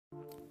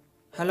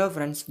Hello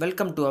friends,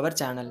 welcome to our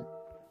channel.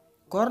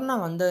 Corona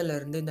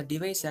வந்ததுலேருந்து இந்த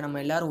டிவைஸை நம்ம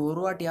எல்லாரும் ஒரு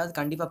வாட்டியாவது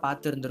கண்டிப்பாக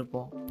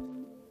பார்த்துருந்துருப்போம்.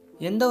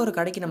 எந்த ஒரு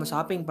கடைக்கு நம்ம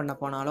ஷாப்பிங் பண்ண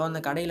போனாலும் அந்த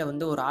கடையில்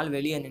ஒரு ஆள்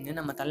வெளியே நின்று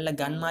நம்ம தலையில்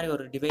கன் மாதிரி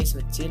ஒரு டிவைஸ்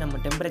வச்சு நம்ம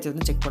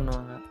டெம்பரேச்சர் செக்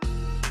பண்ணுவாங்க.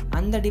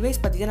 அந்த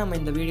டிவைஸ் பற்றி தான் நம்ம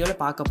இந்த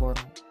வீடியோவில் பார்க்க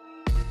போகிறோம்.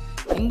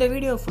 இந்த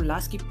வீடியோ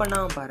ஃபுல்லாக ஸ்கிப்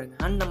பண்ணாமல்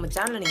பாருங்கள். அண்ட் நம்ம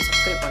சேனலை நீங்கள்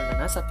சப்ஸ்கிரைப்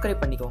பண்ணலைன்னா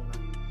சப்ஸ்கிரைப் பண்ணிக்கோங்க.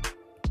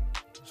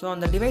 ஸோ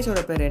அந்த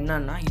டிவைஸோட பேர்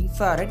என்னன்னா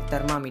இன்ஃப்ராரெட்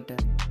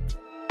தெர்மாமீட்டர்.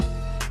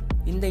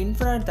 இந்த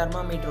இன்ஃப்ராரெட்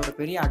தெர்மாமீட்டரோட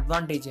பெரிய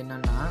அட்வான்டேஜ்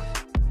என்னென்னா,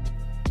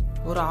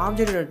 ஒரு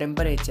ஆப்ஜெக்டோட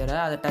டெம்பரேச்சரை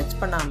அதை டச்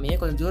பண்ணாமையே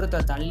கொஞ்சம்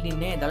தூரத்தில்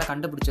தள்ளினே இதால்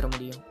கண்டுபிடிச்சிட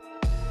முடியும்.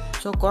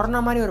 ஸோ கொரோனா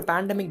மாதிரி ஒரு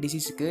பேண்டமிக்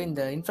டிசீஸுக்கு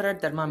இந்த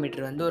இன்ஃப்ராரெட்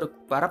தெர்மாமீட்டர் ஒரு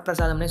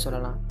வரப்பிரசாதம்னே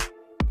சொல்லலாம்.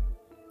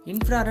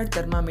 இன்ஃப்ராரெட்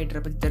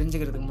தெர்மாமீட்டரை பற்றி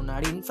தெரிஞ்சுக்கிறதுக்கு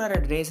முன்னாடி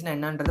இன்ஃப்ராரெட் ரேஸ்னால்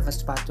என்னன்றதை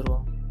ஃபஸ்ட்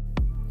பார்த்துருவோம்.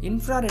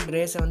 இன்ஃப்ராரெட்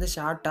ரேஸை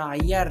ஷார்ட்டாக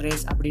ஐஆர்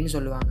ரேஸ் அப்படின்னு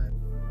சொல்லுவாங்க.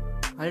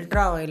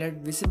 அல்ட்ரா வயலட்,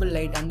 விசிபிள்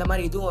லைட், அந்த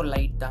மாதிரி இதுவும் ஒரு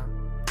லைட் தான்.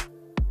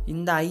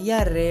 இந்த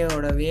ஐஆர்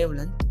ரேயோட வேவ்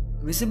லென்த்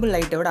விசிபிள்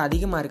லைட்டை விட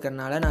அதிகமாக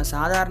இருக்கிறனால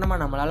சாதாரணமாக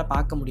நம்மளால்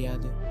பார்க்க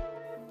முடியாது.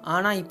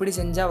 ஆனால் இப்படி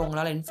செஞ்சால்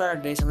உங்களால்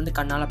இன்ஃப்ராரெட் ரேஸை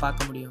கண்ணால்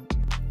பார்க்க முடியும்.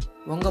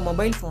 உங்கள்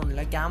மொபைல்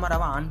ஃபோனில்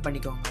கேமராவை ஆன்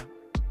பண்ணிக்கோங்க.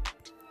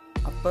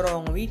 அப்புறம்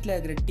உங்கள் வீட்டில்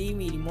இருக்கிற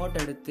டிவி ரிமோட்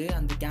எடுத்து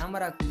அந்த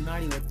கேமராவுக்கு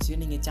முன்னாடி வச்சு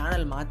நீங்கள்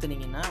சேனல்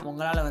மாற்றினீங்கன்னா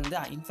உங்களால்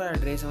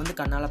இன்ஃப்ராரெட் ரேஸை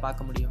கண்ணால்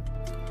பார்க்க முடியும்.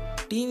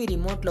 டிவி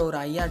ரிமோட்டில் ஒரு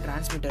ஐஆர்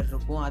டிரான்ஸ்மிட்டர்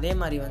இருக்கும். அதே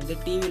மாதிரி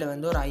டிவியில்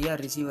ஒரு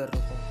ஐஆர் ரிசீவர்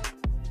இருக்கும்.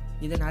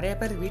 இதை நிறைய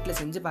பேர் வீட்டில்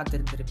செஞ்சு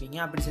பார்த்துருந்துருப்பீங்க.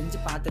 அப்படி செஞ்சு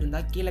பார்த்துருந்தா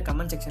கீழே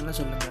கமெண்ட் செக்ஷனில்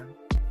சொல்லுங்கள்.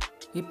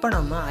 இப்போ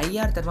நம்ம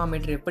ஐஆர்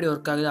தெர்மாமீட்டர் எப்படி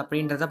ஒர்க் ஆகுது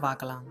அப்படின்றத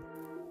பார்க்கலாம்.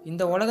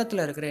 இந்த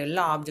உலகத்தில் இருக்கிற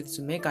எல்லா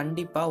ஆப்ஜெக்ட்ஸுமே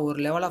கண்டிப்பாக ஒரு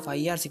லெவல் ஆஃப்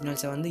ஐஆர்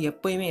சிக்னல்ஸை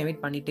எப்போயுமே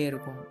எமிட் பண்ணிகிட்டே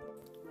இருக்கும்.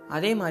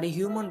 அதே மாதிரி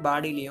ஹியூமன்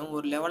பாடியிலையும்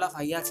ஒரு லெவல் ஆஃப்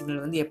ஐஆர்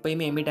சிக்னல்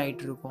எப்போயுமே எமிட்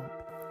ஆகிட்டு இருக்கும்.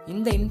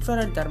 இந்த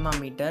இன்ஃப்ராரெட்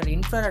தெர்மாமீட்டர்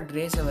இன்ஃப்ராரெட்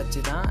ரேஸை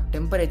வச்சு தான்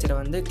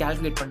டெம்பரேச்சரை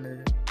கால்குலேட்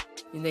பண்ணுது.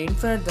 இந்த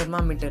இன்ஃப்ராரெட்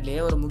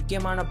தெர்மாமீட்டர்லேயே ஒரு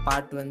முக்கியமான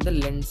பார்ட்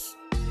லென்ஸ்.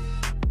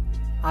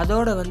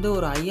 அதோட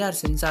ஒரு ஐஆர்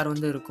சென்சார்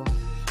இருக்கும்.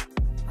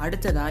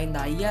 அடுத்ததாக இந்த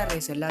ஐஆர்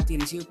ரேஸ்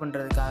எல்லாத்தையும் ரிசீவ்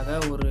பண்ணுறதுக்காக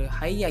ஒரு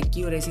ஹை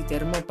அக்யூரேசி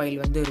தெர்மோபைல்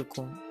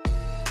இருக்கும்.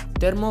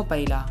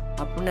 தெர்மோபைலா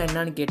அப்படின்னா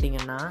என்னன்னு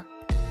கேட்டிங்கன்னா,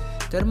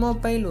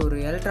 தெர்மோபைல் ஒரு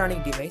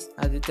எலக்ட்ரானிக் டிவைஸ்.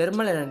 அது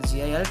தெர்மல்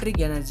எனர்ஜியை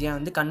எலக்ட்ரிக்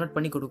எனர்ஜியாக கன்வெர்ட்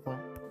பண்ணி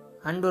கொடுக்கும்.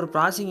 அண்ட் ஒரு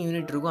ப்ராசஸிங்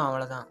யூனிட் இருக்கும்,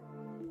 அவ்வளோதான்.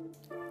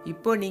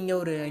 இப்போ நீங்கள்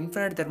ஒரு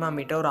இன்ஃப்ராரெட்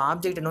தெர்மாமீட்டர் ஒரு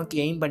ஆப்ஜெக்டை நோக்கி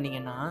எய்ம்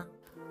பண்ணிங்கன்னா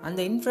அந்த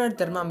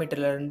இன்ஃப்ராரெட்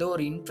தெர்மாமீட்டர்லேருந்து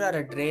ஒரு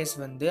இன்ஃப்ராரெட் ரேஸ்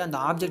அந்த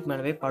ஆப்ஜெக்ட்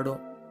மேலே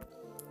படும்.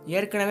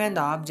 ஏற்கனவே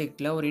அந்த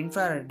ஆப்ஜெக்டில் ஒரு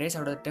இன்ஃப்ராரெட் ரேஸ்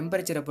அதோட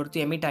டெம்பரேச்சரை பொறுத்து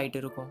எமிட் ஆகிட்டு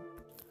இருக்கும்.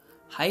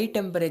 High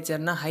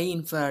டெம்பரேச்சர்னால் high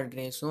infrared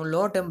ரேஸும்,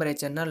 low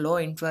டெம்பரேச்சர்னால் low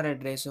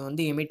infrared ரேஸும்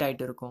emit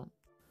ஆகிட்டு இருக்கும்.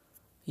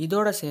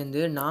 இதோடு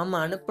சேர்ந்து நாம்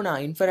அனுப்புன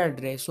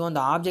இன்ஃப்ராரெட் ரேஸும்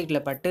அந்த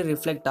ஆப்ஜெக்டில் பட்டு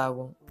ரிஃப்ளெக்ட்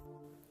ஆகும்.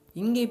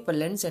 இங்கே இப்போ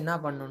லென்ஸ் என்ன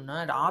பண்ணணும்னா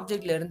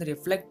ஆப்ஜெக்ட்லேருந்து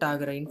ரிஃப்ளெக்ட்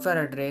ஆகிற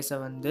இன்ஃப்ராரெட் ரேஸை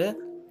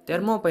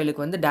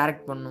தெர்மோபைலுக்கு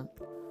டைரக்ட் பண்ணும்.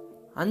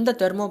 அந்த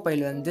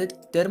தெர்மோபைல்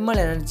தெர்மல்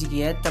எனர்ஜிக்கு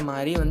ஏற்ற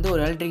மாதிரி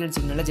ஒரு எலக்ட்ரிக்கல்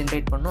சிக்னலை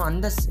ஜென்ரேட் பண்ணும்.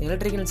 அந்த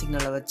எலக்ட்ரிக்கல்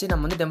சிக்னலை வச்சு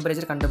நம்ம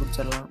டெம்பரேச்சர்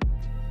கண்டுபிடிச்சிடலாம்.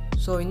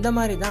 ஸோ இந்த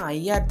மாதிரி தான்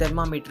ஐஆர்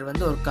தெர்மாமீட்டர்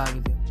ஒர்க்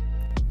ஆகுது.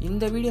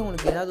 இந்த வீடியோ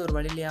உங்களுக்கு ஏதாவது ஒரு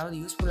வழியிலையாவது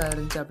யூஸ்ஃபுல்லாக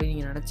இருந்துச்சு அப்படின்னு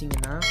நீங்கள்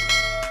நினச்சிங்கன்னா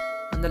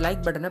அந்த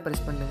லைக் பட்டனை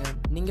ப்ரெஸ் பண்ணுங்கள்.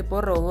 நீங்கள்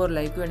போடுற ஒவ்வொரு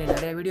லைக்கும் என்னை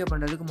நிறைய வீடியோ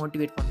பண்ணுறதுக்கு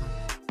மோட்டிவேட் பண்ணும்.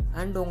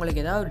 அண்ட்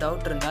உங்களுக்கு ஏதாவது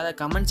டவுட் இருந்தால் அதை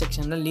கமெண்ட்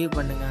செக்ஷனில் லீவ்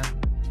பண்ணுங்கள்.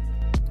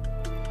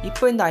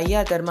 இப்போ இந்த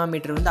ஐஆர்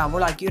தெர்மாமீட்டர்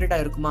அவ்வளோ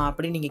அக்யூரேட்டாக இருக்குமா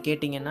அப்படின்னு நீங்கள்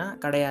கேட்டிங்கன்னா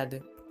கிடையாது.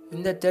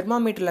 இந்த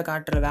தெர்மாமீட்டரில்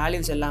காட்டுற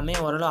வேல்யூஸ் எல்லாமே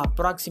ஓரளவு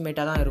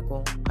அப்ராக்சிமேட்டாக தான்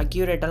இருக்கும்,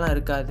 அக்யூரேட்டாலாம்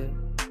இருக்காது.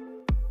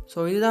 ஸோ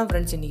இதுதான்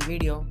ஃப்ரெண்ட்ஸ் இன்றைக்கி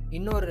வீடியோ.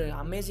 இன்னொரு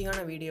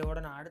அமேசிங்கான வீடியோவோட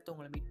நான் அடுத்து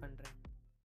உங்களை மீட் பண்ணுறேன்.